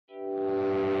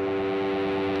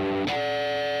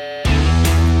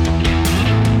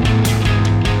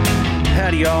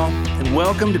y'all, and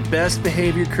welcome to Best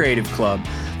Behavior Creative Club.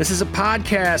 This is a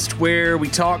podcast where we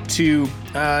talk to,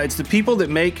 it's the people that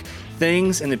make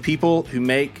things and the people who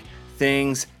make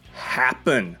things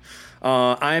happen.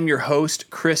 I am your host,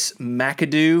 Chris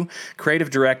McAdoo, creative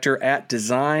director at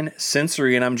Design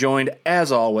Sensory, and I'm joined,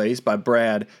 as always, by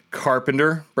Brad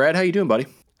Carpenter. Brad, how you doing, buddy?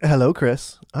 Hello,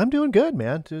 Chris. I'm doing good,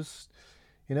 man. Just,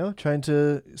 trying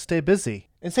to stay busy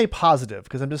and stay positive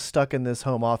because I'm just stuck in this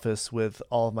home office with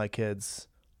all of my kids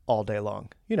all day long.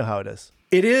 You know how it is.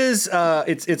 It is.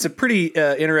 It's a pretty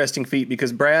interesting feat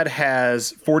because Brad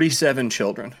has 47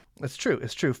 children. It's true.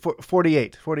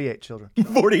 48 children.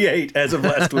 48 as of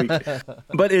last week.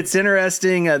 But it's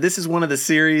interesting. This is one of the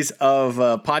series of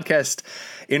podcast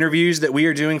interviews that we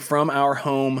are doing from our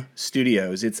home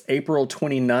studios. It's April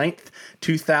 29th,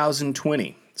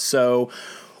 2020. So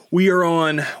we are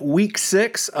on week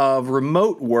 6 of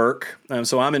remote work.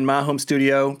 So I'm in my home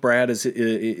studio. Brad is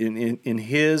in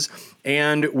his.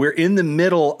 And we're in the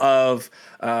middle of,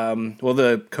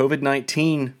 the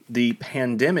COVID-19, the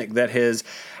pandemic that has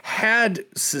had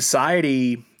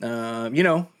society,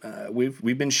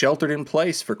 we've been sheltered in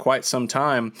place for quite some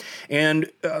time. And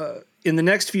in the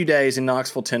next few days in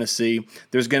Knoxville, Tennessee,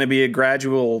 there's going to be a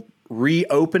gradual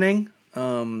reopening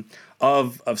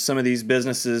of some of these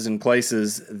businesses and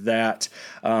places that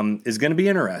is going to be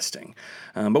interesting.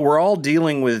 But we're all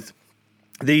dealing with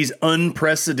these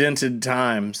unprecedented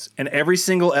times, and every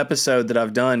single episode that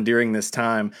I've done during this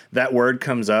time, that word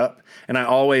comes up, and I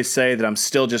always say that I'm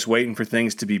still just waiting for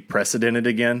things to be precedented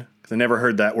again, because I never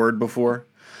heard that word before.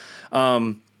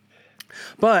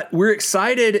 But we're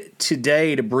excited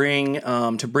today to bring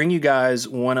you guys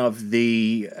one of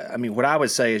the, what I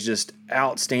would say is just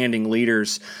outstanding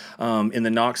leaders in the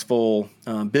Knoxville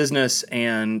business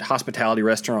and hospitality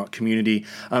restaurant community.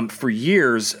 For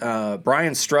years,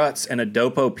 Brian Strutz and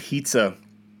Adopo Pizza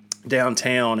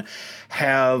downtown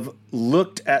have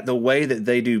looked at the way that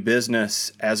they do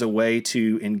business as a way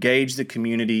to engage the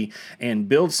community and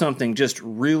build something just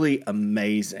really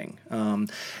amazing.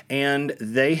 And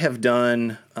they have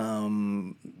done,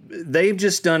 they've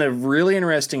just done a really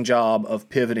interesting job of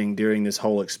pivoting during this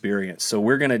whole experience. So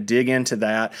we're going to dig into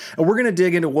that, and we're going to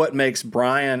dig into what makes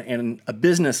Brian and a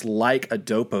business like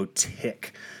Adopo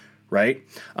tick, right?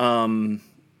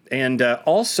 And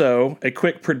also, a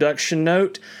quick production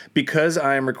note, because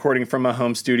I am recording from my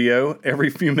home studio, every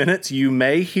few minutes you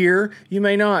may hear, you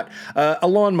may not, a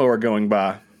lawnmower going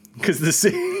by. Because the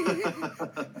city...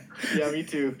 Yeah, me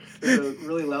too. There's a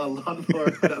really loud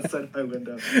lawnmower outside my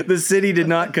window. The city did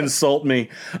not consult me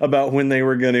about when they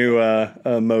were going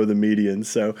to mow the median.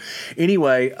 So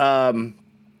anyway,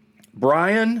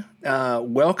 Brian,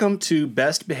 welcome to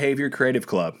Best Behavior Creative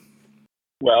Club.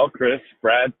 Well, Chris,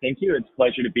 Brad, thank you. It's a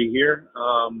pleasure to be here.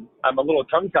 I'm a little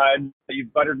tongue-tied, but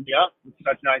you've buttered me up with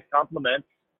such nice compliments.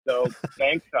 So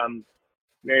thanks. I'm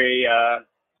very,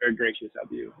 very gracious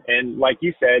of you. And like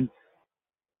you said,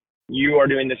 you are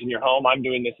doing this in your home. I'm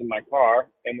doing this in my car,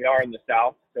 and we are in the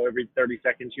South. So every 30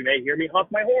 seconds, you may hear me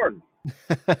honk my horn.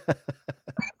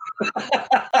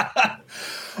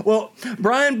 Well,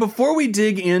 Brian, before we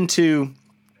dig into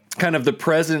kind of the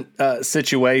present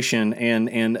situation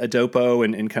and Adopo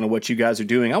and kind of what you guys are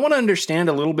doing, I want to understand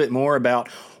a little bit more about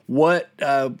what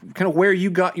kind of where you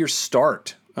got your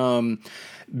start.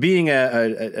 Being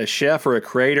a chef or a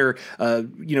creator,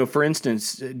 for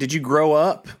instance, did you grow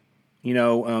up,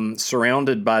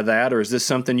 surrounded by that, or is this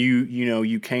something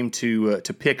you came to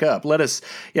pick up? Let us,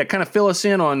 kind of fill us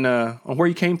in on where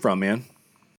you came from, man.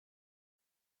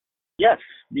 Yes.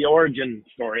 The origin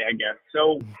story, I guess.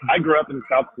 So I grew up in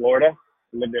South Florida,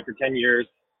 lived there for 10 years.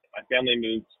 My family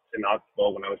moved to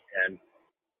Knoxville when I was 10.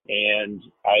 And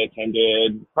I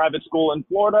attended private school in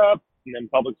Florida and then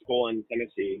public school in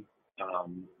Tennessee.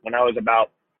 When I was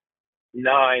about 9,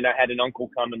 I had an uncle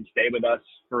come and stay with us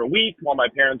for a week while my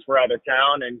parents were out of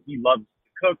town. And he loved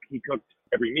to cook. He cooked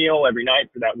every meal, every night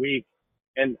for that week.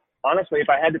 And honestly, if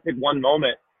I had to pick one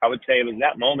moment, I would say it was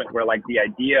that moment where like the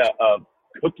idea of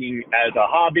cooking as a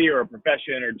hobby or a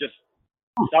profession or just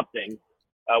something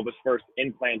was first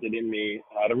implanted in me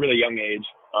at a really young age.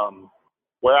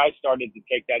 Where I started to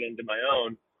take that into my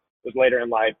own was later in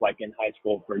life, like in high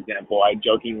school, for example. I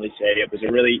jokingly say it was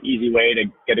a really easy way to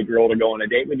get a girl to go on a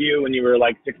date with you. When you were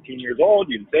like 16 years old,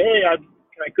 you'd say, hey,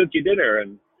 can I cook you dinner?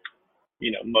 And,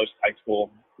 most high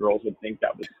school girls would think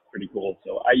that was pretty cool.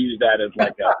 So I use that as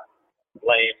like a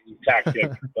lame tactic,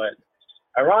 but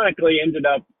ironically ended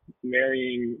up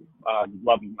marrying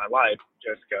love of my life,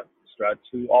 Jessica Strutz,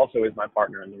 who also is my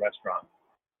partner in the restaurant.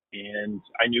 And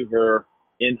I knew her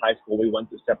in high school. We went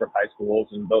to separate high schools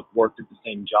and both worked at the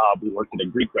same job. We worked at a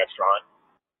Greek restaurant.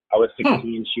 I was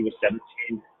 16, she was 17,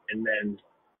 and then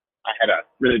I had a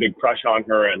really big crush on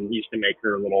her and used to make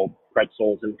her little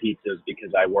pretzels and pizzas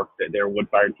because I worked at their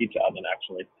wood-fired pizza oven,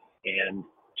 actually. And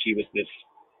she was this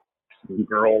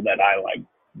girl that I like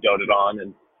doted on.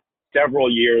 And several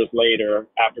years later,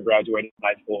 after graduating from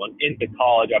high school and into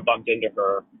college, I bumped into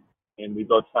her, and we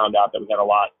both found out that we had a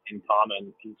lot in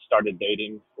common and started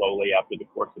dating slowly after the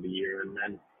course of a year, and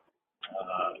then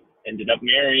ended up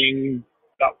marrying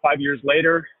about 5 years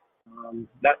later.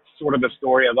 That's sort of the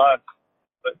story of us.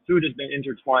 But food has been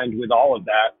intertwined with all of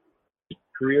that.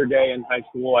 Career day in high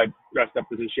school, I dressed up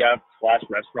as a chef /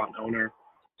 restaurant owner.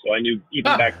 So I knew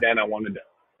even back then I wanted to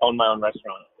own my own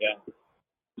restaurant. Yeah.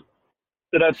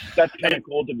 So that's kind of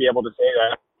cool to be able to say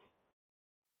that.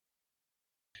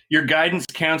 Your guidance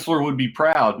counselor would be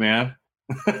proud, man.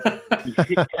 I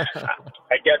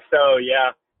guess so,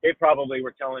 yeah. They probably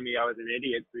were telling me I was an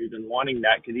idiot for even wanting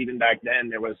that, because even back then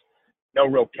there was no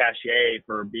real cachet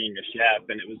for being a chef,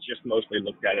 and it was just mostly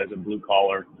looked at as a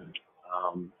blue-collar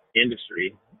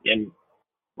industry.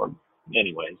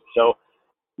 Anyways, so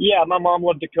yeah, my mom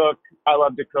loved to cook. I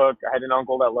loved to cook. I had an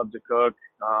uncle that loved to cook.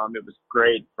 It was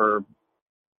great for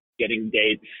getting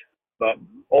dates, but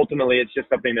ultimately it's just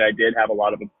something that I did have a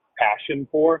lot of a passion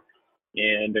for.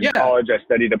 And in college, I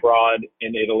studied abroad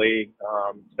in Italy,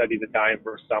 studied Italian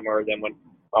for a summer. Then when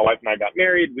my wife and I got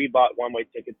married, we bought one-way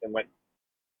tickets and went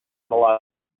a lot.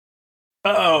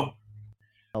 Uh-oh.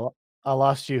 I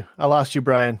lost you. I lost you,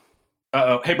 Brian.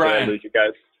 Uh-oh. Hey, Brian. Did I lose you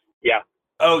guys? Yeah.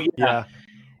 Oh, yeah. Yeah.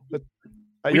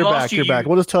 You're back. You're back.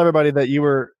 We'll just tell everybody that you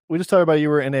were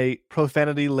in a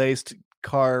profanity-laced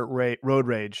car road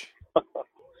rage.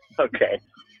 Okay.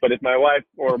 But if my wife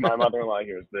or my mother-in-law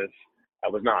hears this, I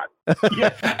was not.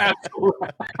 Yeah, absolutely.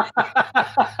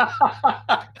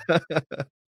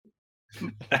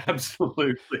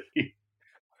 Absolutely.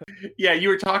 Yeah, you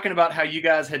were talking about how you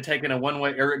guys had taken a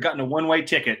one-way or gotten a one-way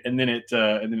ticket, and then it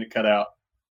cut out.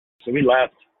 So we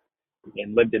left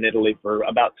and lived in Italy for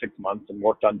about 6 months and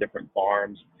worked on different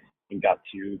farms and got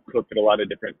to cook at a lot of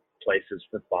different places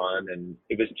for fun. And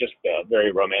it was just a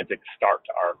very romantic start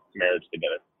to our marriage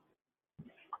together.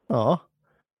 Oh,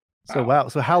 so wow.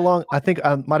 So how long? I think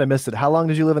I might have missed it. How long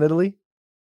did you live in Italy?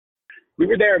 We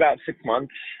were there about 6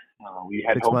 months. We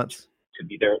had 6 hoped months to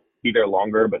be there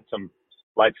longer, but some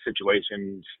life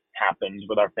situations happened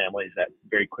with our families that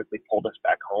very quickly pulled us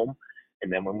back home.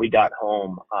 And then when we got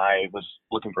home, I was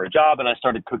looking for a job and I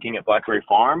started cooking at Blackberry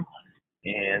Farm.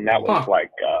 And that was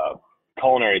like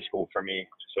culinary school for me,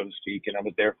 so to speak. And I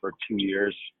was there for 2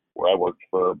 years, where I worked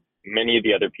for many of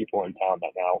the other people in town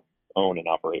that now own and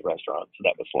operate restaurants. So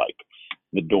that was like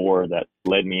the door that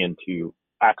led me into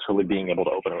actually being able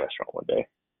to open a restaurant one day.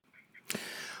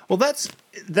 Well,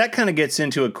 that kind of gets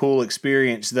into a cool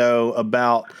experience, though,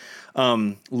 about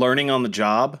learning on the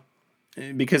job.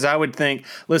 Because I would think,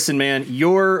 listen, man,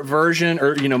 your version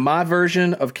or, my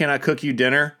version of Can I Cook You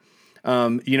Dinner,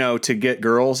 to get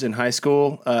girls in high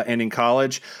school and in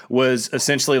college was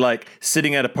essentially like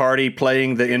sitting at a party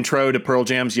playing the intro to Pearl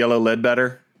Jam's Yellow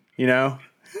Ledbetter,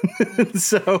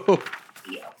 So,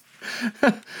 yeah.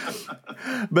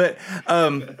 But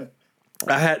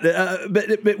I had,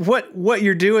 but what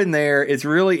you're doing there is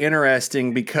really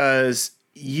interesting because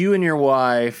you and your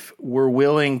wife were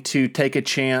willing to take a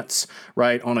chance,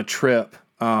 right, on a trip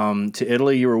to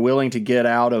Italy. You were willing to get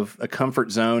out of a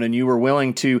comfort zone, and you were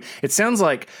willing to, it sounds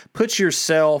like, put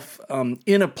yourself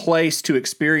in a place to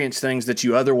experience things that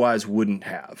you otherwise wouldn't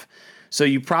have. So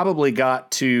you probably got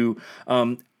to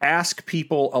ask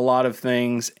people a lot of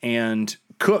things and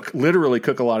literally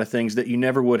cook a lot of things that you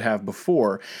never would have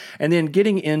before. And then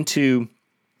getting into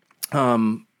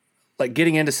some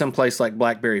place like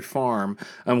Blackberry Farm,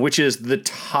 which is the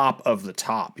top of the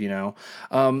top,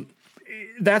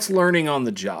 that's learning on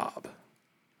the job,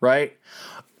 right?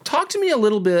 Talk to me a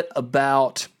little bit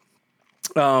about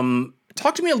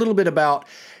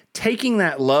taking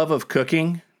that love of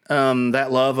cooking,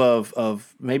 that love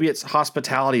of maybe it's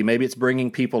hospitality, maybe it's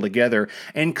bringing people together,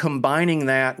 and combining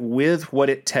that with what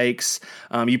it takes.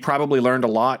 You probably learned a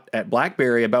lot at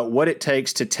Blackberry about what it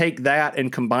takes to take that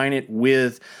and combine it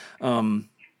with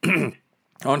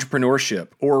entrepreneurship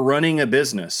or running a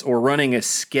business or running a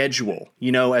schedule,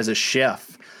 as a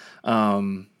chef.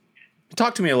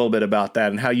 Talk to me a little bit about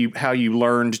that and how you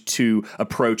learned to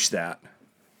approach that.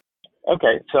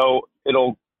 Okay, so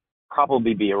it'll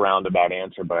probably be a roundabout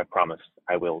answer, but I promise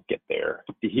I will get there.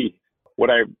 What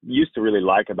I used to really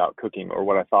like about cooking, or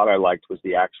what I thought I liked, was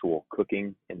the actual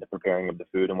cooking and the preparing of the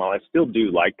food. And while I still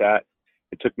do like that,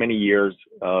 it took many years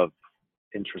of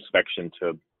introspection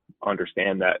to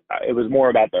understand that it was more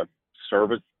about the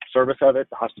service of it,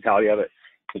 the hospitality of it,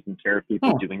 taking care of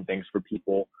people, doing things for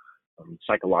people.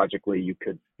 Psychologically,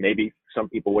 some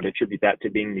people would attribute that to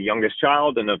being the youngest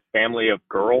child in a family of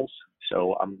girls.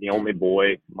 So I'm the only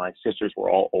boy. My sisters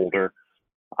were all older.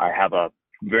 I have a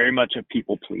very much a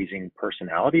people-pleasing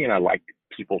personality, and I like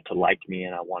people to like me,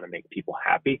 and I want to make people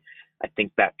happy. I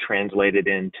think that translated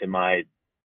into my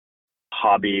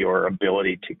hobby or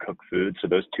ability to cook food. So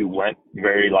those two went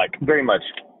very much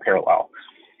parallel.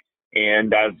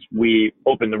 And as we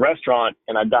opened the restaurant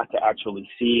and I got to actually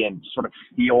see and sort of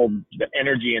feel the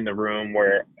energy in the room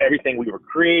where everything we were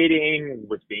creating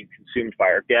was being consumed by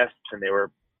our guests, and they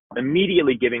were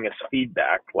immediately giving us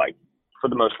feedback, like for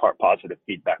the most part, positive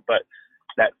feedback. But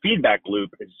that feedback loop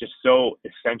is just so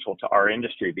essential to our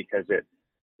industry because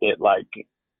it like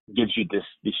gives you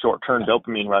these short-term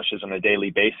dopamine rushes on a daily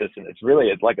basis. And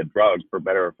it's like a drug, for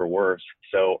better or for worse.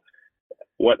 So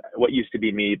what used to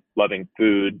be me loving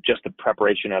food, just the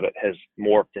preparation of it has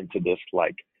morphed into this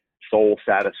like soul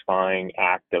satisfying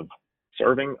act of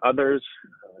serving others.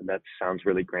 That sounds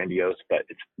really grandiose, but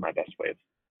it's my best way of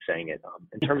saying it.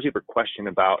 In terms of your question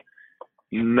about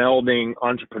melding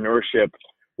entrepreneurship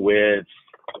with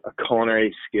a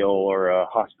culinary skill or a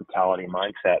hospitality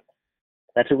mindset,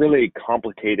 that's a really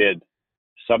complicated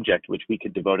subject, which we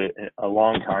could devote a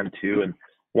long time to. And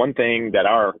one thing that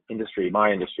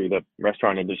my industry, the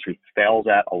restaurant industry, fails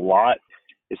at a lot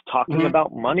is talking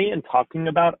about money and talking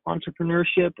about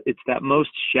entrepreneurship. It's that most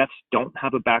chefs don't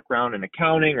have a background in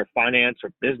accounting or finance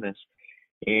or business,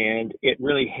 and it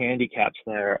really handicaps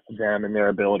them and their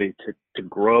ability to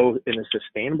grow in a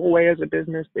sustainable way as a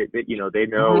business. They know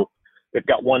they've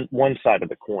got one side of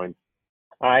the coin.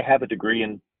 I have a degree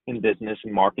in business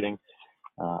and marketing.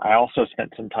 I also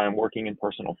spent some time working in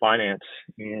personal finance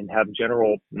and have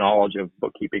general knowledge of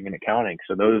bookkeeping and accounting.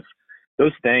 So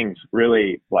those things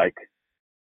really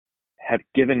have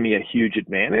given me a huge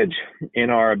advantage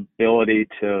in our ability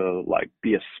to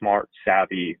be a smart,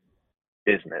 savvy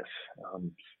business.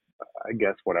 I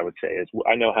guess what I would say is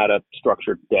I know how to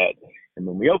structure debt. And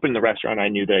when we opened the restaurant, I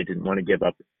knew that I didn't want to give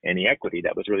up any equity.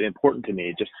 That was really important to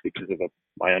me just because of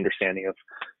my understanding of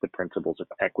the principles of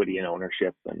equity and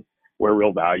ownership and where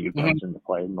real value comes into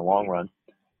play in the long run.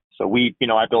 So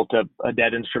I built a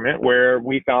debt instrument where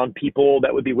we found people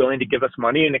that would be willing to give us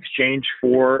money in exchange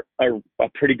for a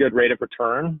pretty good rate of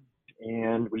return.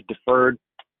 And we deferred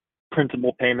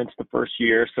principal payments the first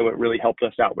year. So it really helped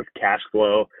us out with cash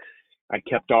flow. I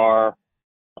kept a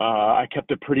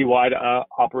pretty wide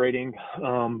operating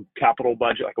capital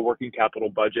budget, like a working capital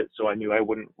budget. So I knew I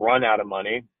wouldn't run out of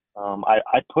money.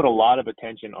 I put a lot of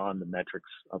attention on the metrics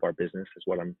of our business is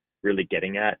what I'm really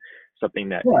getting at, something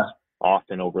that is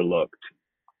often overlooked.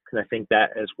 And I think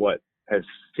that is what has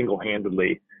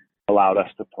single-handedly allowed us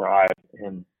to thrive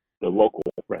in the local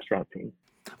restaurant scene.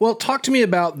 Well, talk to me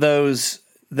about those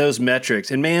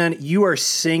metrics. And man, you are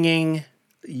singing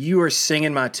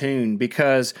my tune,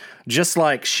 because just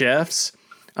like chefs,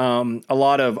 a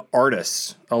lot of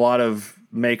artists, a lot of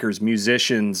makers,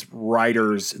 musicians,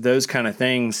 writers, those kind of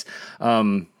things,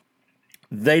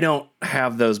 they don't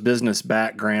have those business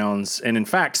backgrounds. And in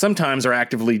fact, sometimes are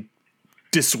actively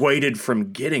dissuaded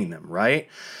from getting them, right?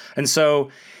 And so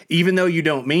even though you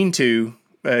don't mean to,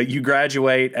 you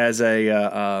graduate as a,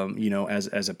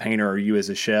 as a painter, or you as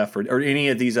a chef, or any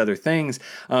of these other things,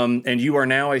 and you are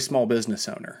now a small business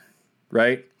owner,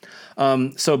 right?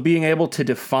 So being able to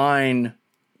define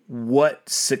what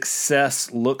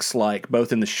success looks like,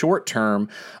 both in the short term,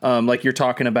 like you're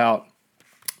talking about,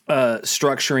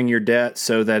 structuring your debt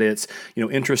so that it's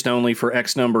interest only for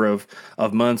X number of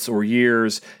months or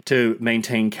years to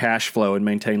maintain cash flow and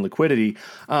maintain liquidity,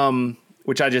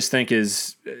 which I just think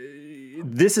is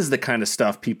this is the kind of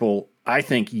stuff people, I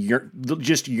think,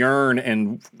 just yearn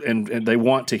and they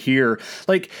want to hear.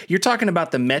 Like, you're talking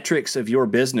about the metrics of your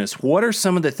business. What are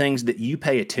some of the things that you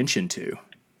pay attention to?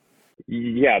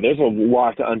 Yeah, there's a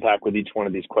lot to unpack with each one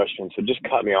of these questions. So just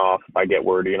cut me off if I get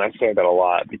wordy. And I say that a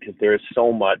lot because there is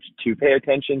so much to pay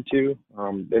attention to.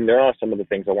 And there are some of the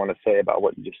things I want to say about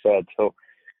what you just said. So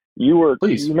you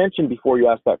mentioned before you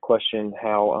asked that question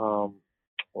how,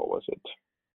 what was it?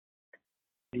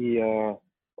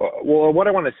 What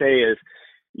I want to say is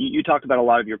you talked about a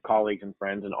lot of your colleagues and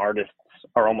friends and artists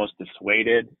are almost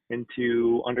dissuaded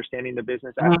into understanding the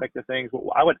business aspect of things.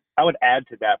 Well, I would add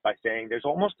to that by saying there's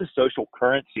almost a social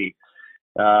currency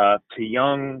to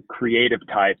young creative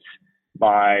types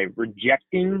by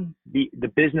rejecting the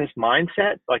business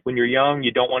mindset. Like when you're young,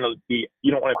 you don't want to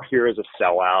appear as a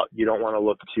sellout. You don't want to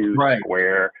look too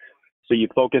square. So you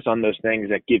focus on those things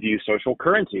that give you social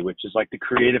currency, which is like the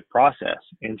creative process.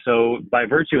 And so by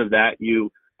virtue of that, you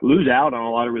lose out on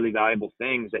a lot of really valuable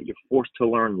things that you're forced to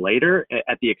learn later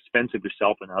at the expense of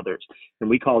yourself and others. And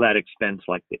we call that expense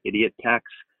like the idiot tax.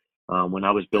 When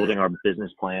I was building our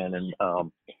business plan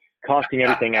and costing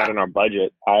everything out in our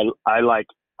budget,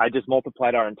 I just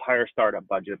multiplied our entire startup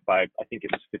budget by, I think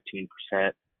it was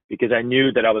 15%, because I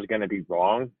knew that I was going to be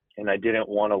wrong and I didn't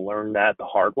want to learn that the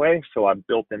hard way. So I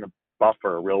built in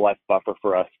a real life buffer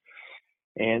for us.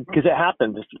 And because it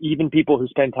happens, even people who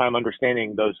spend time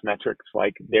understanding those metrics,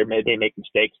 like they make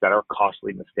mistakes that are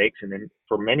costly mistakes. And then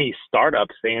for many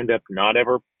startups, they end up not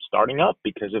ever starting up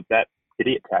because of that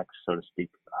idiot tax, so to speak.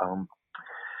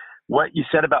 What you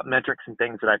said about metrics and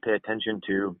things that I pay attention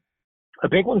to, a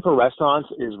big one for restaurants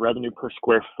is revenue per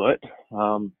square foot.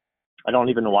 I don't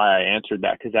even know why I answered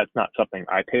that, because that's not something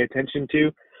I pay attention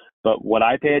to. But what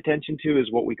I pay attention to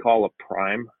is what we call a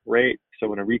prime rate.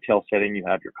 So in a retail setting, you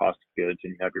have your cost of goods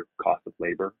and you have your cost of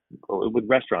labor. With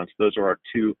restaurants, those are our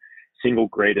two single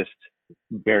greatest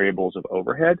variables of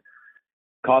overhead: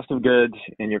 cost of goods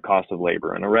and your cost of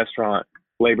labor. In a restaurant,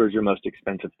 labor is your most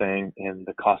expensive thing, and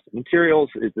the cost of materials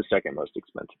is the second most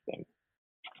expensive thing.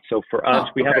 So for us,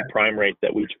 we have a prime rate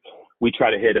that we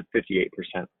try to hit at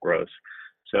 58% gross.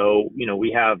 So,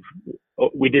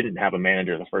 we didn't have a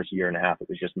manager the first year and a half. It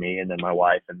was just me and then my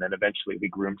wife. And then eventually we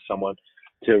groomed someone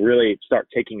to really start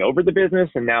taking over the business.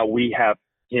 And now we have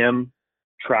him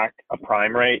track a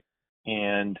prime rate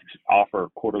and offer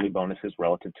quarterly bonuses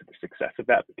relative to the success of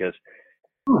that. Because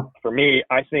for me,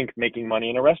 I think making money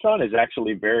in a restaurant is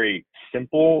actually very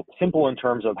simple in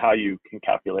terms of how you can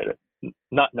calculate it.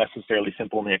 Not necessarily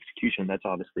simple in the execution. That's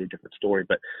obviously a different story,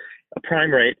 but a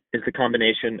prime rate is the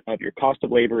combination of your cost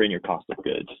of labor and your cost of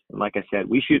goods. And like I said,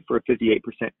 we shoot for a 58%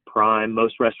 prime.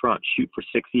 Most restaurants shoot for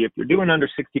 60. If you're doing under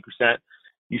 60%,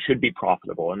 you should be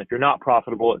profitable. And if you're not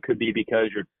profitable, it could be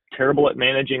because you're terrible at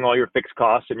managing all your fixed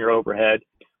costs and your overhead,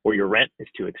 or your rent is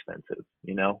too expensive,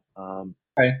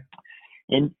 Right.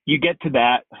 And you get to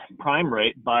that prime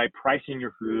rate by pricing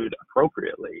your food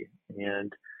appropriately.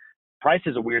 And price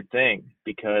is a weird thing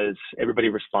because everybody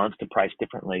responds to price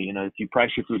differently. If you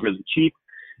price your food really cheap,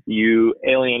 you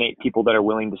alienate people that are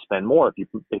willing to spend more.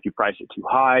 If you price it too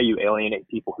high, you alienate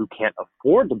people who can't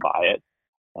afford to buy it,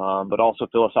 but also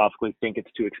philosophically think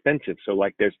it's too expensive. So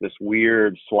there's this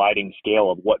weird sliding scale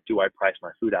of what do I price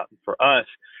my food out. And for us,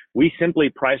 we simply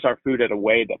price our food at a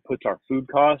way that puts our food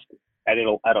cost at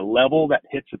a level that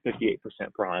hits a 58%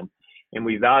 prime. And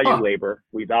we value labor,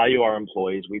 we value our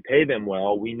employees, we pay them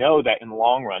well. We know that in the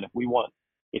long run,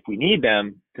 if we need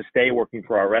them to stay working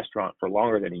for our restaurant for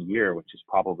longer than a year, which is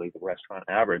probably the restaurant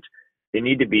average, they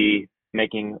need to be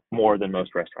making more than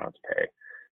most restaurants pay.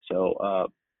 So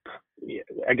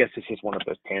I guess this is one of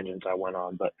those tangents I went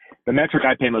on, but the metric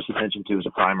I pay most attention to is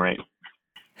a prime rate.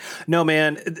 No,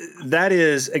 man, that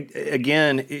is,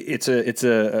 again, it's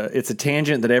a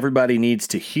tangent that everybody needs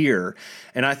to hear.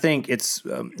 And I think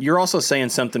you're also saying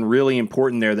something really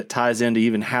important there that ties into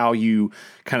even how you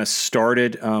kind of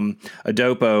started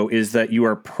Adopo, is that you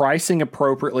are pricing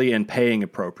appropriately and paying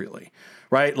appropriately,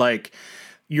 right? Like,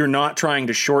 you're not trying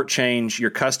to shortchange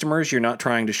your customers. You're not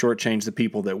trying to shortchange the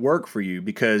people that work for you,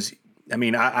 because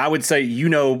I would say,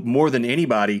 more than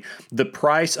anybody, the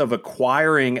price of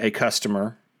acquiring a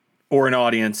customer or an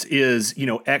audience is,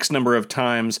 X number of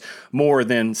times more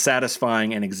than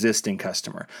satisfying an existing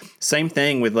customer. Same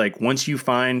thing with once you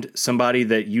find somebody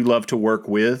that you love to work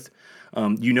with,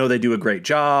 they do a great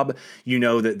job,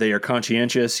 that they are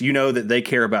conscientious, that they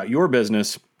care about your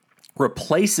business.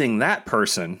 Replacing that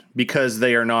person because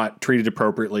they are not treated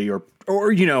appropriately or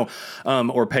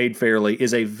paid fairly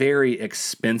is a very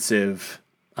expensive,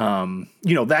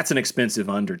 that's an expensive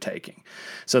undertaking.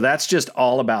 So that's just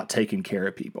all about taking care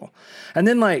of people. And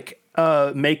then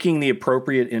making the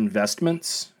appropriate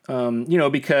investments,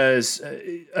 because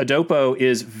Adopo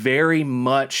is very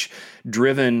much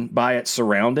driven by its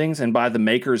surroundings and by the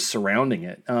makers surrounding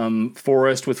it.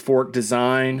 Forest with Fork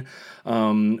Design.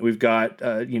 We've got,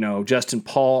 Justin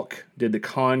Paulk did the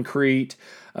concrete,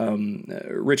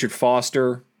 Richard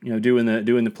Foster, doing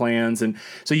the plans. And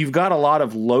so you've got a lot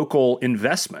of local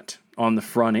investment on the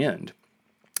front end.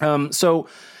 So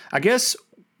I guess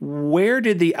where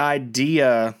did the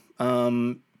idea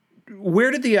to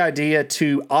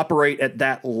operate at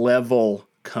that level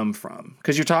come from?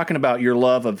 Because you're talking about your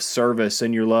love of service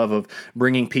and your love of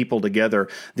bringing people together.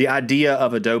 The idea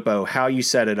of Adopo, how you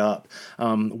set it up,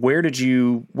 where'd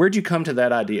you come to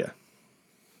that idea?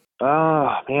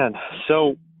 Man.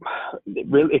 So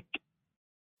really,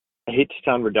 I hate to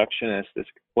sound reductionist,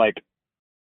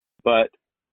 but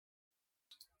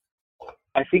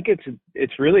I think it's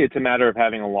a matter of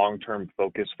having a long-term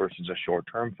focus versus a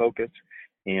short-term focus.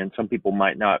 And some people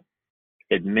might not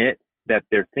admit that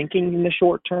they're thinking in the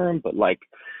short term, but like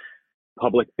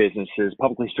public businesses,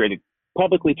 publicly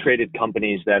traded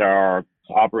companies that are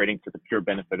operating for the pure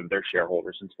benefit of their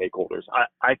shareholders and stakeholders,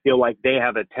 I feel like they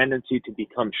have a tendency to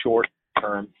become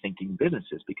short-term thinking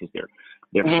businesses because their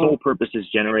sole purpose is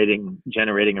generating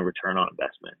a return on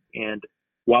investment. And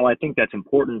while I think that's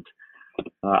important,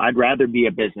 I'd rather be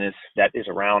a business that is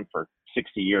around for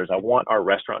 60 years. I want our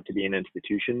restaurant to be an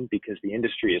institution because the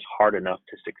industry is hard enough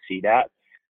to succeed at.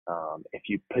 If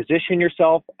you position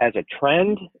yourself as a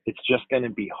trend, it's just going to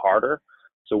be harder.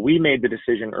 So we made the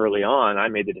decision early on. I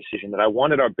made the decision that I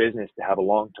wanted our business to have a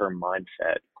long-term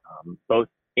mindset, both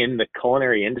in the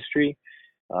culinary industry,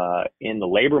 in the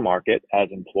labor market as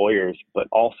employers, but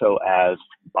also as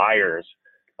buyers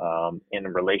in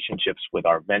relationships with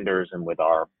our vendors and with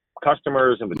our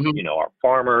customers and with our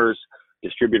farmers,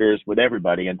 distributors, with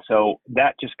everybody. And so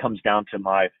that just comes down to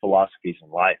my philosophies in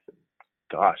life.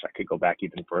 Gosh, I could go back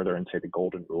even further and say the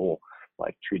golden rule,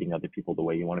 like treating other people the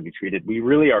way you want to be treated. We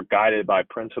really are guided by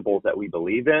principles that we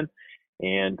believe in.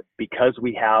 And because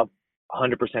we have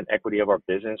 100% equity of our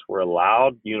business, we're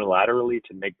allowed unilaterally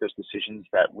to make those decisions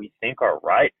that we think are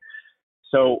right.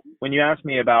 So when you ask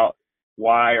me about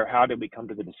why or how did we come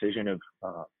to the decision of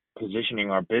positioning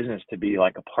our business to be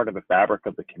like a part of the fabric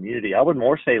of the community, I would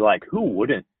more say like, who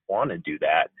wouldn't want to do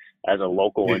that as a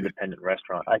local independent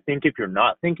restaurant? I think if you're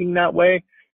not thinking that way,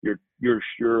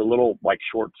 you're a little like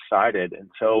short-sighted. And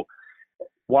so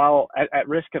while at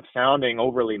risk of sounding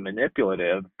overly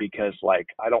manipulative, because like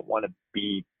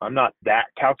I'm not that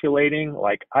calculating,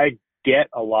 like I get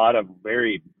a lot of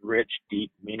very rich,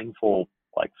 deep, meaningful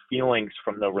like feelings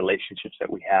from the relationships that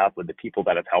we have with the people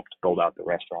that have helped build out the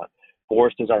restaurant.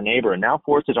 Forrest is our neighbor, and now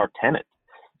Forrest is our tenant.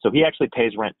 So he actually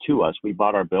pays rent to us. We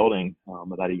bought our building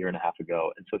about a year and a half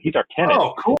ago, and so he's our tenant.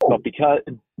 Oh, cool. But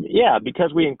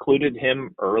because we included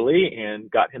him early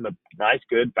and got him a nice,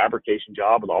 good fabrication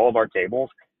job with all of our tables,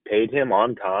 paid him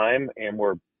on time, and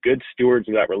we're good stewards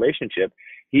of that relationship,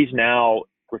 he's now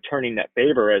returning that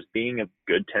favor as being a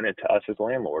good tenant to us as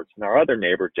landlords. And our other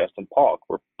neighbor, Justin Polk,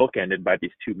 we're bookended by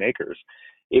these two makers.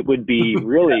 It would be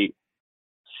really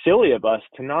silly of us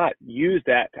to not use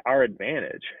that to our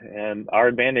advantage. And our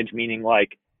advantage meaning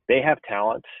like they have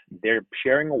talent, they're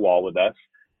sharing a wall with us,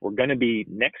 we're going to be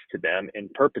next to them in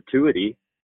perpetuity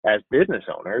as business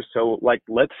owners. So like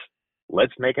let's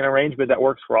make an arrangement that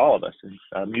works for all of us. It's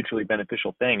a mutually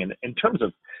beneficial thing. And in terms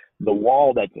of the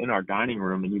wall that's in our dining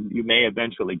room, and you may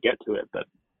eventually get to it, but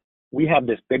we have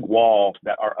this big wall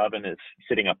that our oven is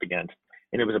sitting up against,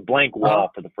 and it was a blank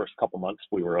wall for the first couple months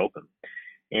we were open.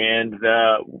 And,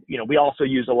 we also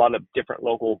use a lot of different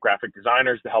local graphic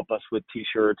designers to help us with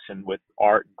t-shirts and with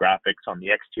art and graphics on the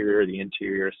exterior, the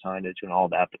interior, signage and all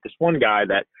that. But this one guy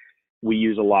that we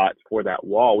use a lot for that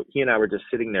wall, he and I were just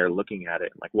sitting there looking at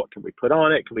it, like, what can we put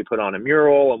on it? Can we put on a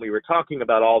mural? And we were talking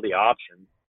about all the options.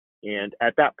 And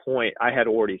at that point, I had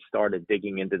already started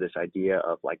digging into this idea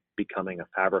of like becoming a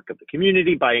fabric of the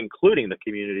community by including the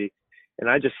community. And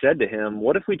I just said to him,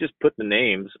 what if we just put the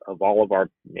names of all of our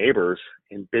neighbors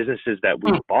and businesses that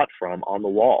we bought from on the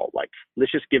wall? Like,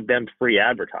 let's just give them free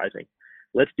advertising.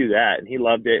 Let's do that. And he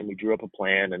loved it. And we drew up a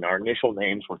plan. And our initial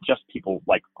names were just people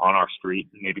like on our street,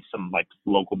 and maybe some like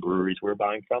local breweries we were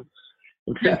buying from.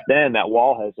 And since then, that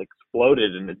wall has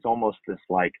exploded. And it's almost this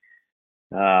like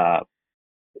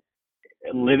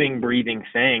living, breathing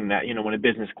saying that, when a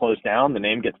business closed down, the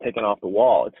name gets taken off the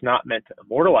wall. It's not meant to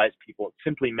immortalize people. It's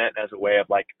simply meant as a way of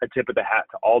like a tip of the hat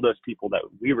to all those people that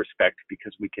we respect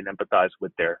because we can empathize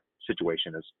with their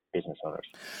situation as business owners.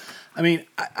 I mean,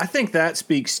 I think that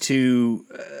speaks to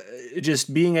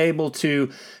just being able to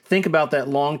think about that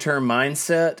long-term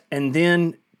mindset. And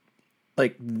then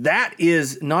like that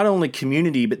is not only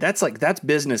community, but that's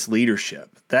business leadership.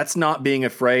 That's not being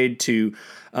afraid to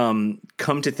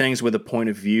come to things with a point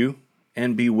of view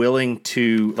and be willing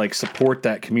to like support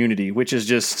that community, which is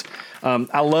just,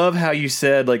 I love how you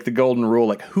said like the golden rule,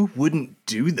 like who wouldn't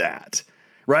do that,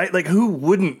 right? Like who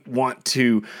wouldn't want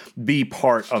to be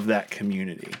part of that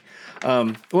community?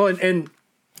 And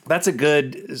that's a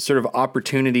good sort of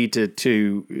opportunity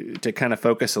to kind of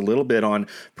focus a little bit on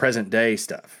present day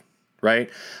stuff, right?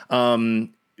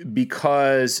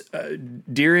 Because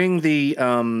during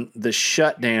the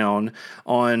shutdown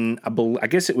on, I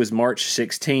guess it was March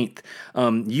 16th,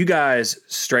 you guys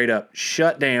straight up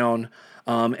shut down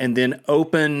and then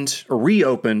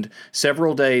reopened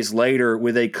several days later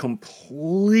with a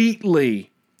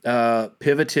completely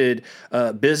pivoted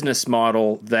business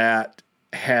model that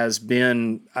has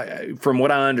been, from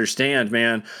what I understand,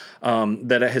 man,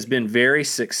 that it has been very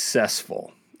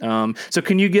successful. So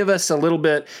can you give us a little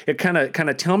bit, kind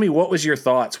of tell me, what was your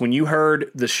thoughts when you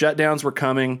heard the shutdowns were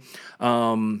coming?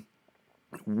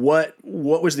 What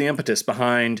was the impetus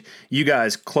behind you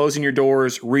guys closing your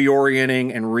doors,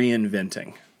 reorienting, and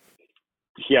reinventing?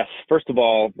 Yes. First of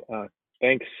all,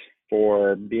 thanks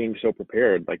for being so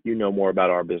prepared. Like, you know more about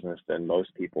our business than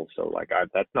most people. So like,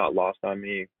 that's not lost on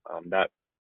me. That's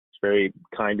very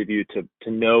kind of you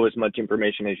to know as much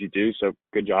information as you do. So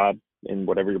good job in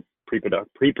whatever your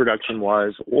pre-production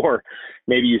was, or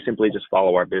maybe you simply just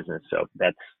follow our business. So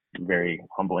that's very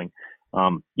humbling.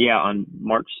 On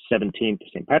March 17th,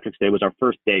 St. Patrick's Day was our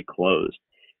first day closed.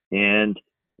 And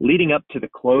leading up to the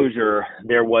closure,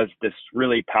 there was this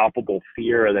really palpable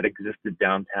fear that existed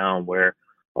downtown, where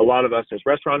a lot of us as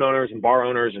restaurant owners and bar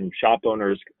owners and shop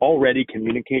owners already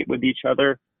communicate with each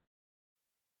other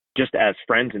just as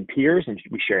friends and peers, and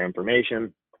we share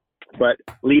information. But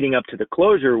leading up to the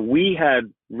closure, we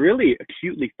had really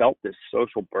acutely felt this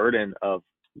social burden of,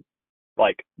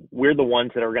 like, we're the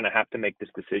ones that are going to have to make this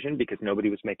decision because nobody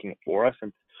was making it for us.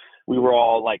 And we were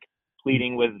all like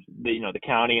pleading with the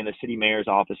county and the city mayor's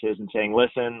offices and saying,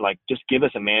 listen, like, just give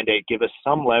us a mandate, give us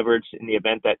some leverage in the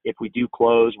event that if we do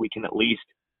close, we can at least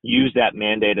use that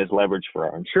mandate as leverage for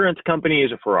our insurance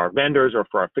companies or for our vendors or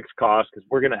for our fixed costs, because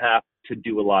we're going to have to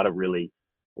do a lot of really,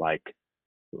 like,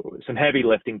 some heavy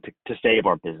lifting to save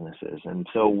our businesses. And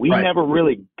so we never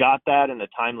really got that in a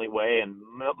timely way. And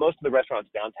most of the restaurants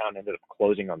downtown ended up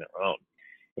closing on their own.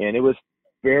 And it was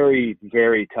very,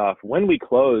 very tough. When we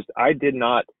closed, I did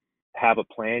not have a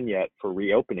plan yet for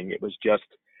reopening. It was just,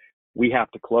 we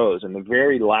have to close. And the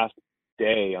very last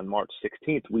day on March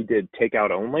 16th, we did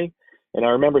takeout only. And I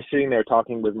remember sitting there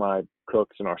talking with my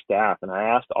cooks and our staff, and I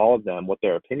asked all of them what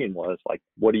their opinion was. Like,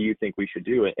 what do you think we should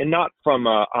do? And not from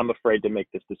I'm afraid to make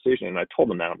this decision. And I told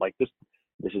them that, I'm like, this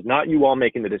is not you all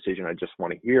making the decision. I just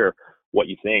want to hear what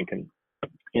you think. And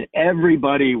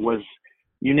everybody was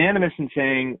unanimous in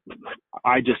saying,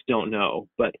 I just don't know.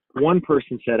 But one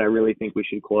person said, I really think we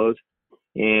should close.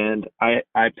 And I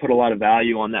put a lot of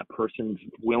value on that person's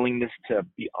willingness to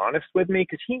be honest with me,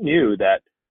 because he knew that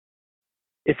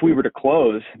if we were to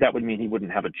close, that would mean he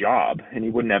wouldn't have a job and he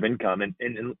wouldn't have income. And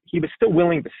he was still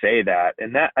willing to say that.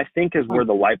 And that, I think, is where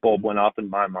the light bulb went off in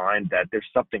my mind, that there's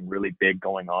something really big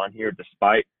going on here,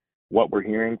 despite what we're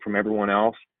hearing from everyone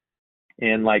else.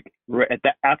 And like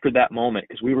after that moment,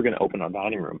 because we were going to open our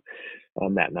dining room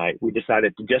that night, we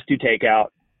decided to just do takeout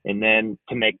and then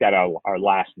to make that our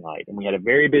last night. And we had a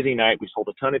very busy night. We sold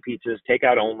a ton of pizzas,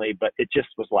 takeout only, but it just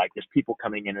was like, there's people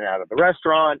coming in and out of the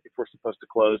restaurant. If we're supposed to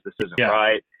close, this isn't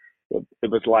right.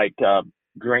 It was like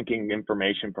drinking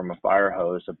information from a fire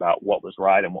hose about what was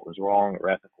right and what was wrong or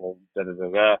ethical,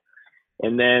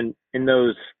 And then in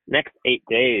those next 8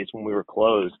 days when we were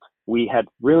closed, we had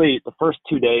really, the first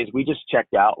 2 days, we just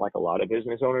checked out like a lot of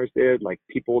business owners did. Like,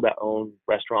 people that own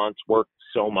restaurants work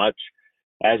so much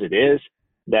as it is,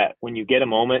 that when you get a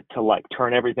moment to like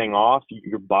turn everything off,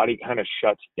 your body kind of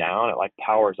shuts down. It like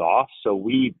powers off. So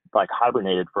we like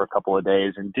hibernated for a couple of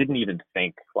days and didn't even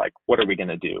think, like, what are we going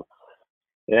to do?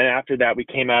 And then after that, we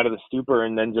came out of the stupor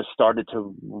and then just started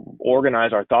to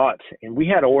organize our thoughts. And we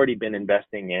had already been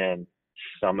investing in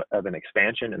some of an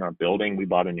expansion in our building. We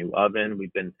bought a new oven.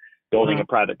 We've been building a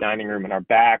private dining room in our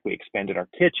back. We expanded our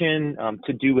kitchen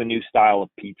to do a new style of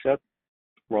pizza,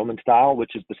 Roman style,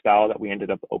 which is the style that we ended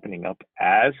up opening up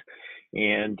as.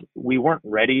 And we weren't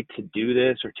ready to do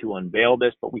this or to unveil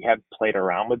this, but we had played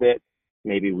around with it.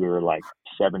 Maybe we were like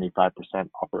 75%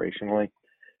 operationally.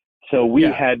 So we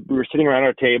were sitting around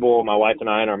our table, my wife and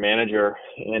I and our manager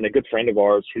and a good friend of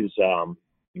ours who's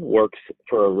works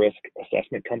for a risk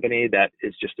assessment company that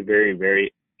is just a very,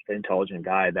 very intelligent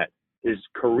guy, that his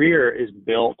career is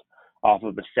built off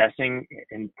of assessing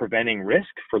and preventing risk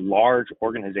for large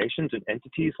organizations and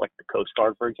entities like the Coast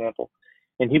Guard, for example.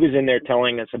 And he was in there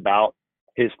telling us about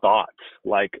his thoughts,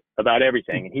 like about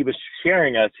everything. And he was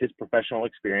sharing us his professional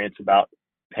experience about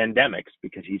pandemics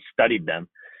because he studied them.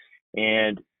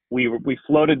 And we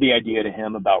floated the idea to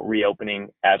him about reopening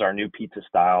as our new pizza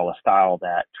style, a style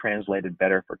that translated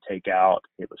better for takeout.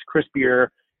 It was crispier.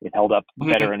 It held up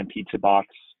better in a pizza box.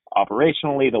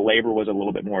 Operationally, the labor was a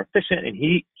little bit more efficient. And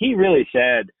he really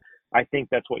said, I think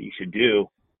that's what you should do.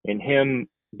 And him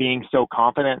being so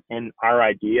confident in our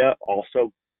idea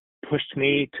also pushed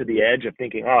me to the edge of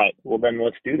thinking, all right, well, then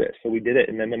let's do this. So we did it.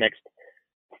 And then the next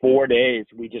 4 days,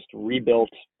 we just rebuilt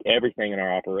everything in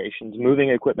our operations, moving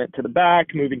equipment to the back,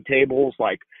 moving tables,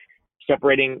 like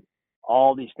separating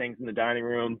all these things in the dining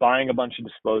room, buying a bunch of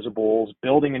disposables,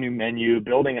 building a new menu,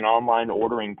 building an online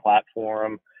ordering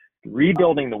platform,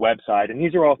 rebuilding the website. And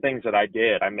these are all things that I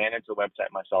did. I managed the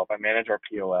website myself. I managed our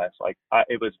POS.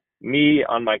 It was me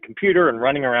on my computer and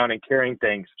running around and carrying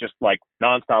things just like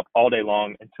nonstop all day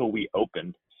long until we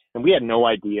opened. And we had no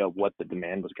idea what the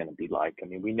demand was going to be like. I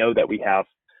mean, we know that we have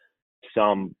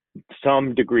some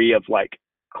degree of like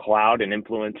cloud and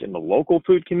influence in the local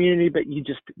food community, but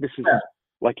this is,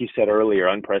 like you said earlier,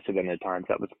 unprecedented times.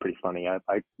 That was pretty funny.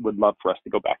 I would love for us to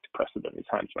go back to precedented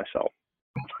times myself.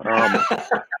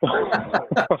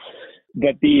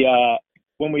 But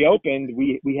when we opened,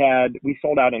 we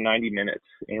sold out in 90 minutes,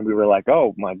 and we were like,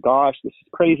 oh my gosh, this is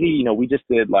crazy. You know, we just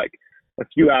did like a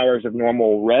few hours of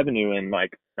normal revenue in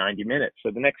like 90 minutes.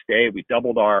 So the next day we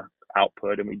doubled our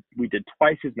output, and we did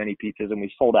twice as many pizzas, and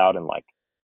we sold out in like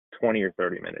 20 or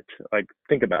 30 minutes. Like,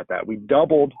 think about that. We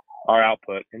doubled our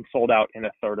output and sold out in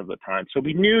a third of the time. So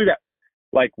we knew that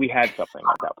like we had something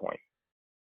at that point.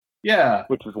 Yeah.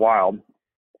 Which was wild.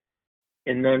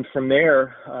 And then from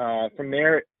there,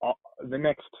 the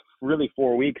next really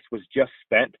 4 weeks was just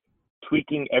spent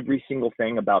tweaking every single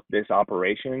thing about this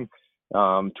operation,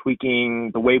 tweaking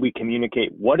the way we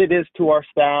communicate what it is to our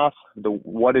staff,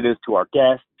 what it is to our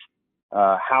guests,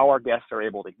 how our guests are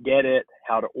able to get it,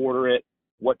 how to order it,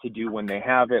 what to do when they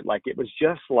have it. Like, it was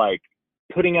just like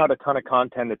putting out a ton of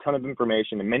content, a ton of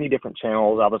information in many different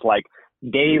channels. I was like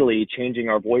daily changing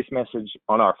our voice message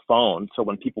on our phone. So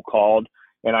when people called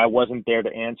and I wasn't there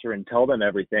to answer and tell them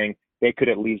everything, they could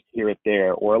at least hear it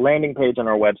there, or a landing page on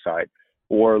our website,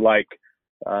 or like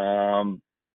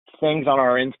things on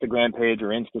our Instagram page or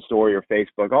Insta story or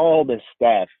Facebook, all this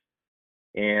stuff.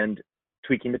 And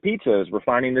tweaking the pizzas,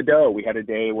 refining the dough. We had a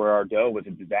day where our dough was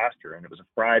a disaster, and it was a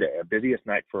Friday, a busiest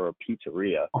night for a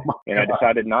pizzeria. And I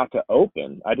decided not to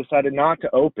open.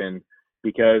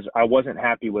 Because I wasn't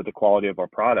happy with the quality of our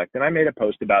product. And I made a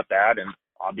post about that. And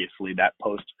obviously that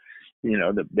post, you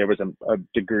know, there was a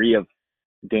degree of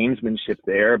gamesmanship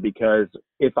there, because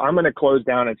if I'm going to close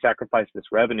down and sacrifice this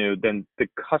revenue, then the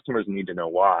customers need to know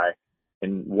why.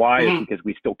 And why is because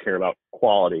we still care about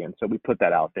quality. And so we put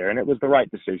that out there, and it was the right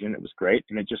decision. It was great.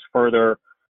 And it just further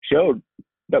showed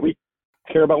that we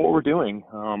care about what we're doing.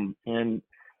 And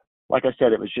like I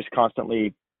said, it was just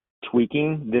constantly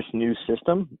tweaking this new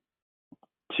system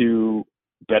to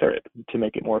better it, to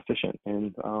make it more efficient.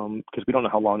 And because we don't know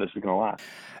how long this is going to last.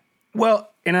 Well,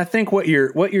 and I think what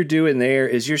you're doing there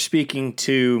is you're speaking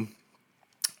to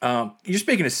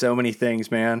so many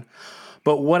things, man.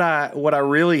 But what I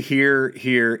really hear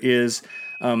here is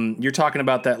you're talking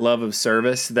about that love of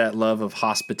service, that love of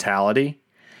hospitality,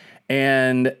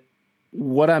 and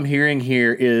what I'm hearing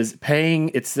here is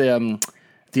paying. It's the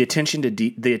attention to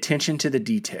the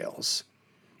details,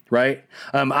 right?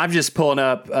 I'm just pulling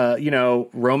up,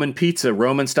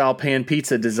 Roman style pan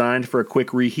pizza designed for a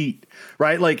quick reheat,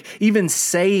 right? Like, even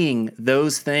saying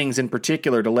those things in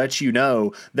particular to let you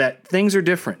know that things are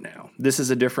different now. This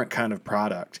is a different kind of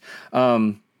product,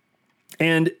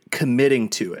 and committing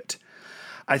to it.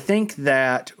 I think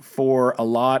that for a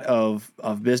lot of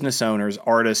business owners,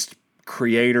 artists,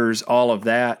 creators, all of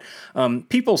that,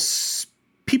 people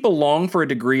long for a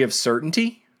degree of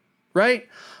certainty, right?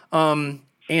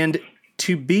 And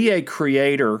to be a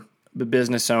creator, the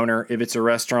business owner, if it's a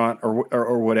restaurant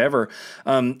or whatever,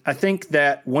 I think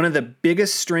that one of the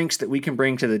biggest strengths that we can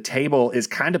bring to the table is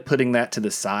kind of putting that to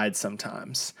the side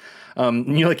sometimes.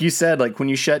 Like you said, like when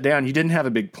you shut down, you didn't have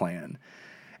a big plan.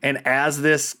 And as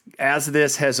this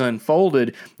has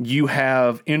unfolded, you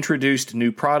have introduced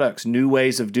new products, new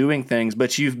ways of doing things,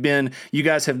 but you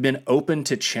guys have been open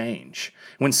to change.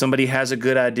 When somebody has a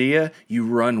good idea, you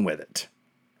run with it.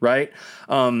 Right.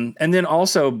 And then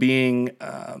also being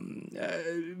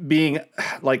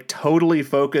like totally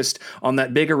focused on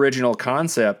that big original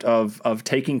concept of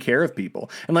taking care of people,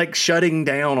 and like shutting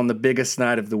down on the biggest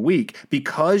night of the week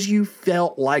because you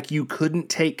felt like you couldn't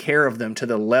take care of them to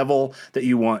the level that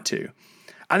you want to.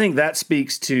 I think that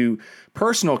speaks to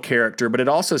personal character, but it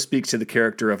also speaks to the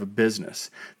character of a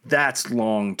business. That's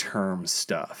long-term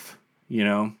stuff, you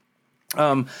know?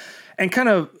 And kind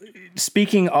of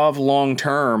speaking of long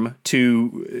term,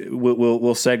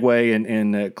 we'll segue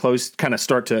and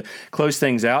start to close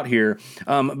things out here.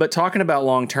 But talking about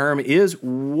long term is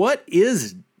what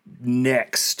is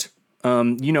next.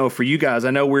 For you guys,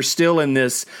 I know we're still in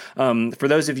this. For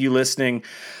those of you listening,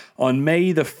 on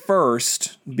May the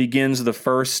 1st begins the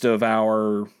first of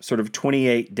our sort of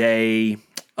 28-day phased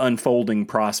unfolding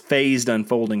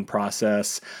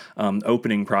process,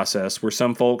 opening process, where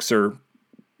some folks are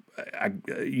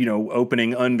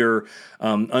opening under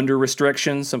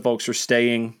restrictions. Some folks are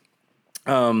staying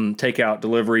takeout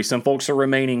delivery. Some folks are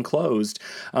remaining closed.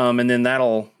 And then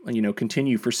that'll,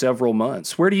 continue for several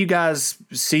months. Where do you guys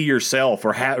see yourself,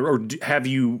 or have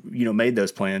you, made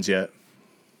those plans yet?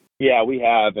 Yeah, we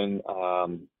have. And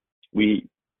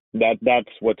that's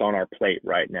what's on our plate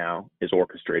right now, is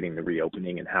orchestrating the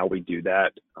reopening and how we do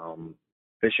that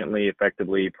efficiently,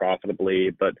 effectively,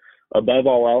 profitably, but above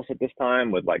all else at this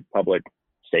time with like public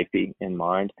safety in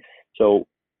mind. So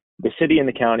the city and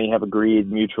the county have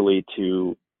agreed mutually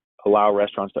to allow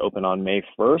restaurants to open on May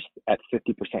 1st at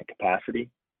 50% capacity.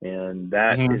 And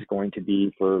that is going to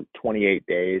be for 28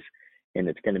 days. And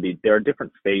there are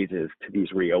different phases to these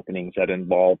reopenings that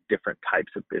involve different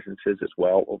types of businesses as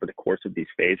well over the course of these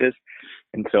phases.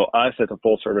 And so us as a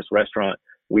full service restaurant,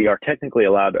 we are technically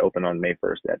allowed to open on May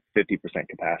 1st at 50%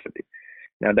 capacity.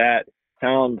 Now that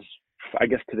sounds, I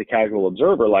guess, to the casual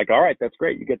observer, like, all right, that's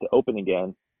great, you get to open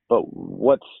again. But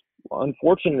what's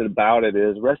unfortunate about it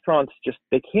is restaurants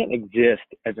they can't exist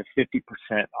as a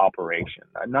 50% operation.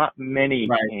 Not many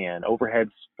can.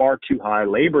 Overhead's far too high.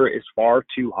 Labor is far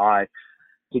too high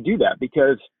to do that,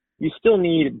 because you still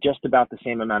need just about the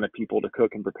same amount of people to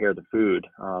cook and prepare the food,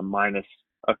 minus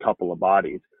a couple of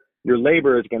bodies. Your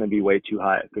labor is going to be way too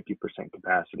high at 50%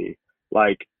 capacity.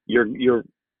 Like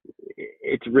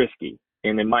it's risky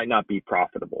and it might not be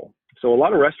profitable. So a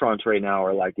lot of restaurants right now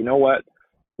are like, you know what?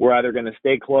 We're either going to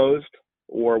stay closed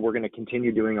or we're going to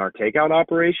continue doing our takeout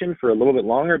operation for a little bit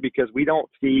longer, because we don't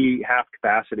see half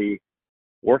capacity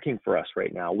working for us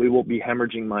right now. We will be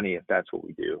hemorrhaging money if that's what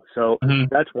we do. So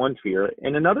that's one fear.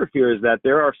 And another fear is that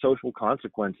there are social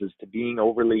consequences to being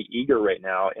overly eager right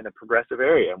now in a progressive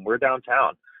area. And we're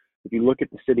downtown. If you look at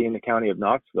the city and the county of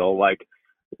Knoxville, like,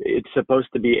 it's supposed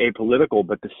to be apolitical,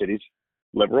 but the city's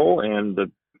liberal and the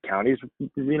county's,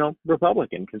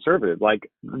 Republican, conservative. Like,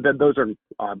 those are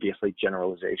obviously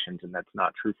generalizations, and that's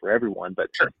not true for everyone. But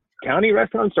county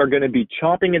restaurants are going to be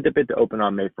chomping at the bit to open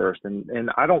on May 1st.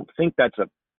 And I don't think that's a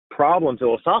problem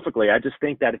philosophically. I just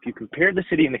think that if you compare the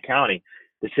city and the county,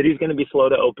 the city's going to be slow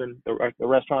to open the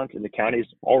restaurants, and the county's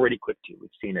already quick to. We've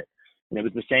seen it. And it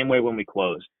was the same way when we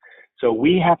closed. So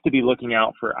we have to be looking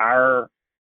out for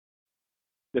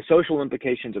the social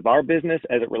implications of our business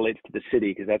as it relates to the city,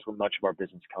 because that's where much of our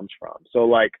business comes from. So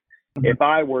like, if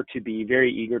I were to be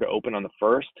very eager to open on the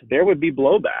 1st, there would be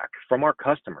blowback from our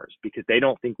customers because they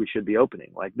don't think we should be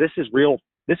opening. Like, this is real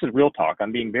talk.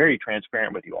 I'm being very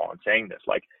transparent with you all and saying this.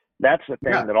 Like, that's the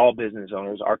thing that all business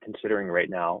owners are considering right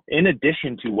now, in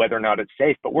addition to whether or not it's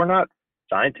safe. But we're not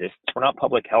scientists. We're not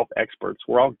public health experts.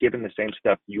 We're all given the same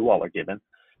stuff you all are given.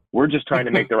 We're just trying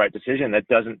to make the right decision that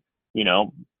doesn't,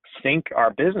 sink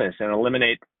our business and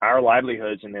eliminate our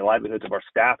livelihoods and the livelihoods of our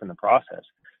staff in the process.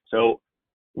 So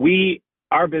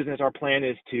our plan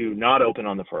is to not open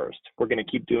on the 1st. We're going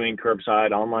to keep doing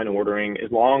curbside online ordering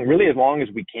as long as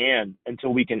we can,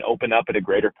 until we can open up at a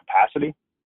greater capacity.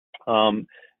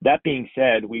 That being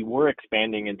said, we were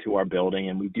expanding into our building,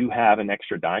 and we do have an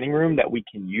extra dining room that we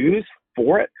can use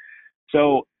for it.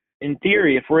 So in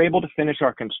theory, if we're able to finish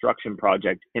our construction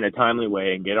project in a timely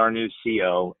way and get our new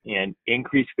CO and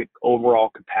increase the overall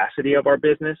capacity of our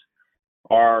business,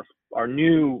 our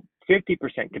new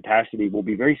 50% capacity will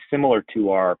be very similar to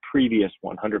our previous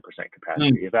 100%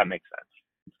 capacity, if that makes sense.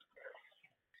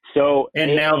 So,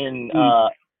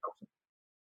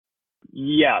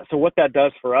 so what that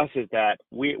does for us is that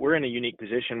we're in a unique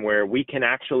position where we can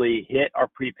actually hit our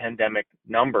pre-pandemic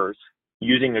numbers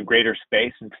using a greater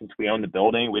space. And since we own the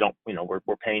building,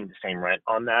 we're paying the same rent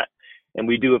on that. And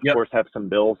we do, of course, have some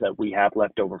bills that we have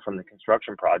left over from the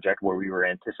construction project where we were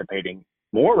anticipating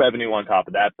more revenue on top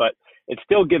of that, but it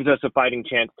still gives us a fighting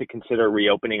chance to consider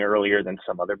reopening earlier than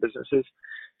some other businesses.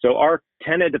 So our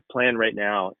tentative plan right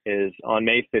now is on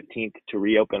May 15th to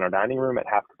reopen our dining room at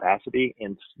half capacity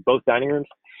in both dining rooms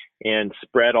and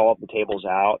spread all of the tables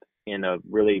out in a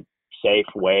really safe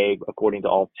way according to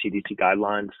all CDC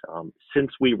guidelines.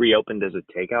 Since we reopened as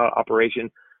a takeout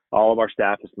operation, all of our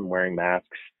staff has been wearing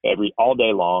masks all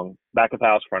day long, back of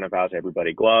house, front of house,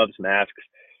 everybody, gloves, masks,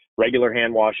 regular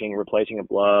hand washing, replacing of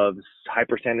gloves,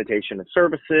 hyper sanitation of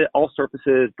all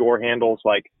surfaces, door handles.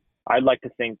 Like, I'd like to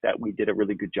think that we did a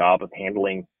really good job of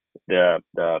handling the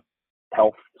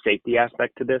health safety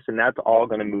aspect to this, and that's all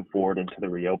going to move forward into the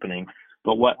reopening.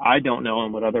 But what I don't know,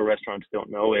 and what other restaurants don't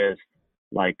know, is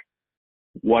like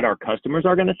what our customers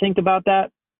are going to think about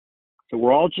that. So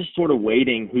we're all just sort of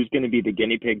waiting who's going to be the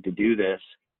guinea pig to do this.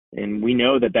 And we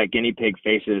know that guinea pig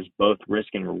faces both risk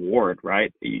and reward,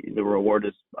 right? The reward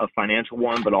is a financial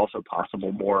one, but also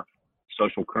possible more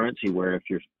social currency, where if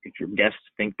your guests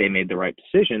think they made the right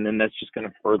decision, then that's just going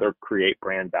to further create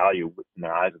brand value in the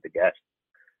eyes of the guests.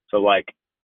 So like,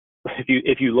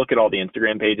 if you look at all the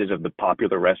Instagram pages of the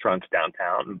popular restaurants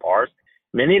downtown and bars,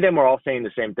 many of them are all saying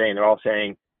the same thing. They're all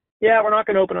saying, yeah, we're not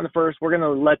going to open on the first. We're going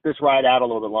to let this ride out a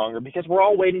little bit longer because we're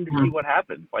all waiting to see what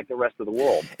happens, like the rest of the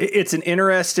world. It's an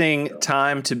interesting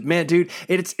time to, man, dude,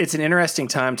 it's an interesting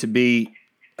time to be,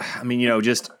 I mean,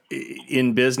 just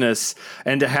in business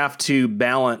and to have to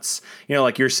balance,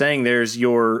 like you're saying, there's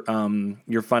your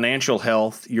financial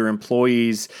health, your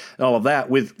employees, all of that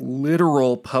with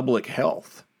literal public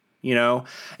health,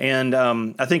 and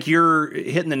I think you're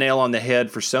hitting the nail on the head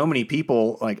for so many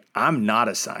people. Like, I'm not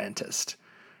a scientist.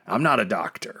 I'm not a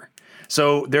doctor.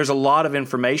 So there's a lot of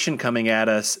information coming at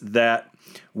us that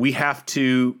we've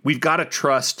got to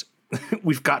trust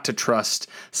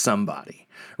somebody.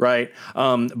 Right.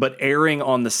 But erring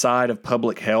on the side of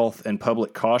public health and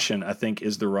public caution, I think,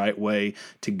 is the right way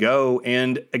to go.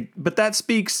 But that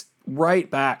speaks right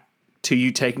back to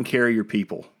you taking care of your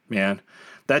people, man.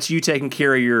 That's you taking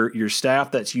care of your staff.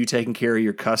 That's you taking care of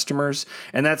your customers.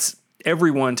 And that's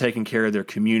everyone taking care of their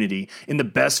community in the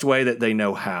best way that they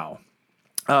know how.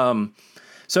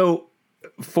 So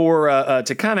for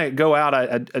to kind of go out,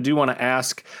 I do want to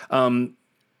ask,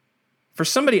 for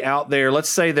somebody out there, let's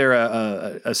say they're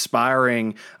a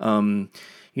aspiring, a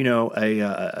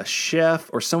chef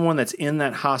or someone that's in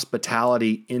that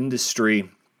hospitality industry.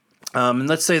 And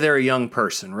let's say they're a young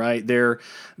person, right? They're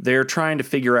trying to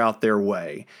figure out their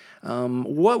way.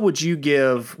 What would you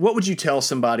tell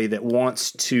somebody that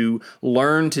wants to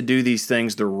learn to do these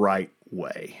things the right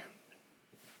way?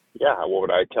 Yeah, what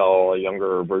would I tell a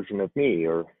younger version of me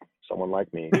or someone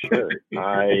like me? Sure.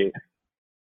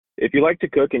 If you like to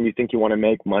cook and you think you want to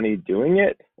make money doing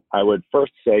it, I would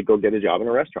first say go get a job in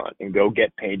a restaurant and go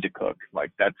get paid to cook. Like,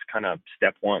 that's kind of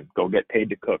step one. Go get paid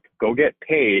to cook. Go get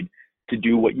paid to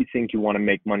do what you think you want to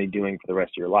make money doing for the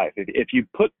rest of your life. If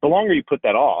the longer you put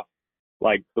that off,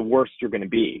 like, the worse you're going to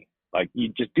be. Like, you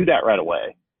just do that right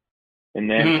away. And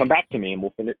then come back to me and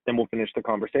we'll finish the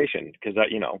conversation, because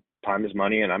time is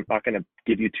money, and I'm not going to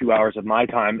give you 2 hours of my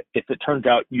time if it turns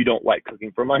out you don't like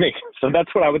cooking for money. So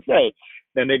that's what I would say.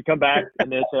 Then they'd come back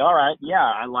and they'd say, all right, yeah,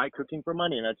 I like cooking for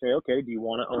money. And I'd say, okay, do you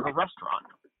want to own a restaurant?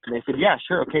 And they said, yeah,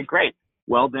 sure. Okay, great.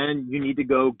 Well, then you need to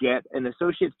go get an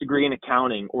associate's degree in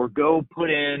accounting, or go put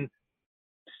in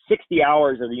 60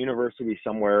 hours of a university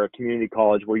somewhere, a community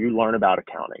college, where you learn about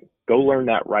accounting. Go learn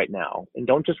that right now. And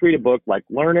don't just read a book, like,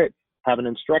 learn it. Have an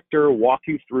instructor walk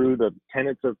you through the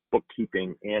tenets of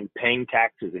bookkeeping and paying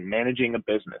taxes and managing a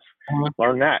business.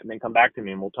 Learn that, and then come back to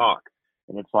me and we'll talk.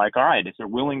 And it's like, all right, if they're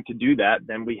willing to do that,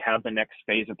 then we have the next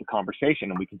phase of the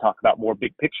conversation, and we can talk about more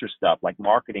big picture stuff like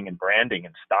marketing and branding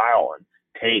and style and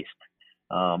taste,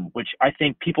 which I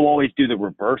think people always do the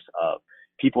reverse of.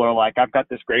 People are like, I've got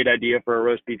this great idea for a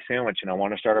roast beef sandwich and I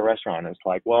want to start a restaurant. And it's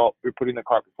like, well, we're putting the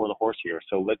cart before the horse here.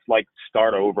 So let's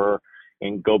start over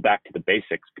and go back to the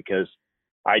basics, because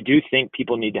I do think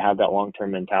people need to have that long-term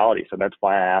mentality. So that's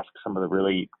why I ask some of the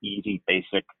really easy,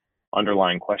 basic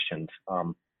underlying questions.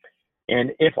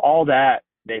 And if all that,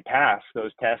 they pass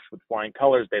those tests with flying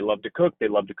colors, they love to cook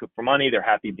for money, they're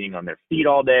happy being on their feet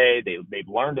all day, they've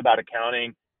learned about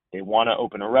accounting, they want to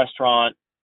open a restaurant,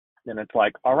 then it's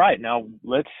like, all right, now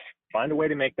let's find a way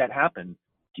to make that happen.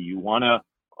 Do you want to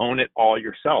own it all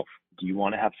yourself? Do you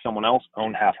want to have someone else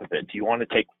own half of it? Do you want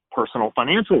to take personal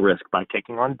financial risk by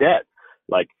taking on debt?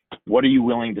 Like, what are you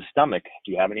willing to stomach?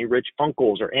 Do you have any rich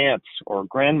uncles or aunts or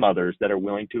grandmothers that are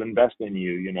willing to invest in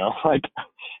you? Like,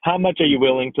 how much are you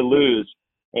willing to lose?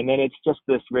 And then it's just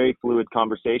this very fluid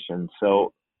conversation.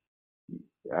 So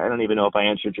I don't even know if I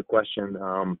answered your question.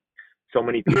 So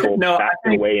many people back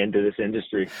their way into this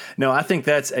industry. No, I think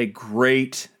that's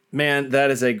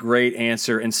that is a great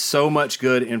answer, and so much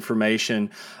good information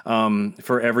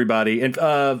for everybody. And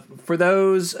for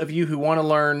those of you who want to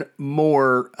learn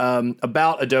more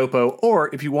about Adopo,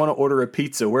 or if you want to order a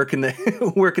pizza, where can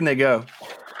they go?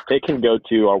 They can go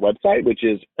to our website, which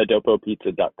is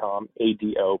adopopizza.com,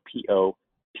 ADOPO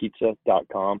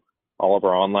pizza.com. All of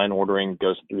our online ordering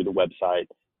goes through the website,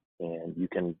 and you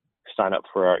can sign up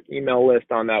for our email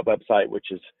list on that website, which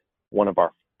is one of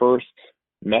our first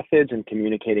methods in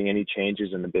communicating any changes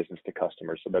in the business to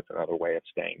customers. So that's another way of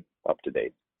staying up to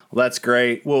date. Well, that's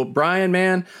great. Well, Brian,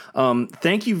 man,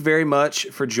 thank you very much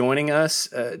for joining us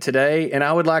today. And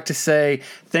I would like to say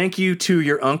thank you to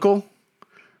your uncle,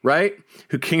 right,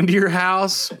 who came to your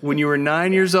house when you were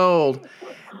 9 years old,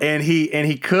 and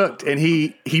he cooked, and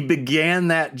he began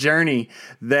that journey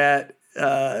that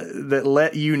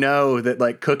let you know that,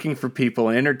 like, cooking for people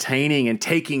and entertaining and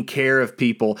taking care of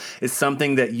people is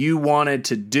something that you wanted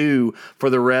to do for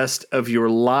the rest of your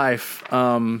life.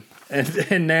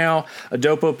 And now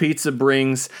Adobo Pizza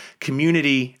brings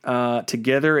community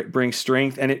together. It brings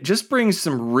strength, and it just brings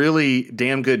some really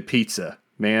damn good pizza,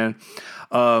 man.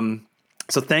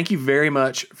 So thank you very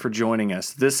much for joining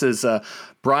us. This is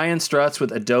Brian Strutz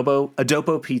with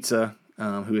Adobo Pizza,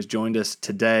 who has joined us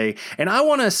today. And I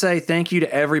want to say thank you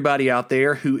to everybody out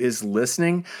there who is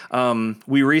listening.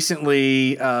 We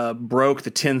recently broke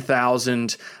the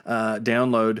 10,000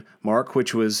 download mark,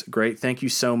 which was great. Thank you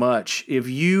so much. If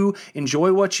you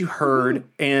enjoy what you heard,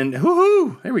 and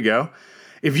there we go.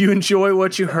 If you enjoy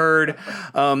what you heard,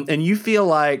 and you feel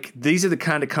like these are the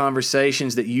kind of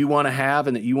conversations that you want to have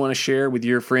and that you want to share with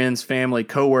your friends, family,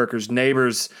 coworkers,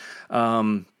 neighbors,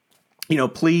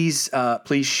 please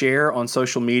share on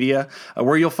social media,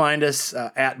 where you'll find us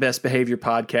at Best Behavior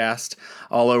Podcast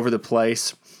all over the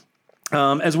place.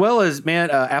 As well as,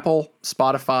 Apple,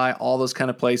 Spotify, all those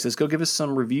kind of places. Go give us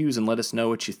some reviews and let us know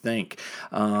what you think.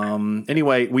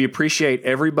 Anyway, we appreciate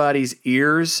everybody's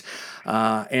ears,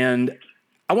 and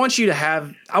I want you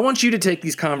to take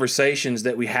these conversations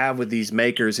that we have with these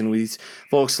makers and with these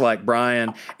folks like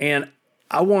Brian, and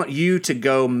I want you to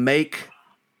go make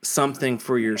something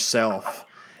for yourself.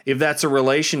 If that's a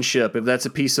relationship, if that's a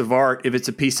piece of art, if it's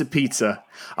a piece of pizza,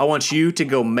 I want you to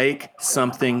go make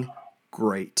something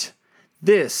great.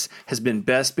 This has been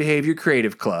Best Behavior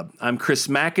Creative Club. I'm Chris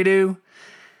McAdoo,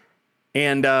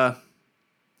 and good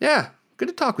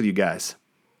to talk with you guys.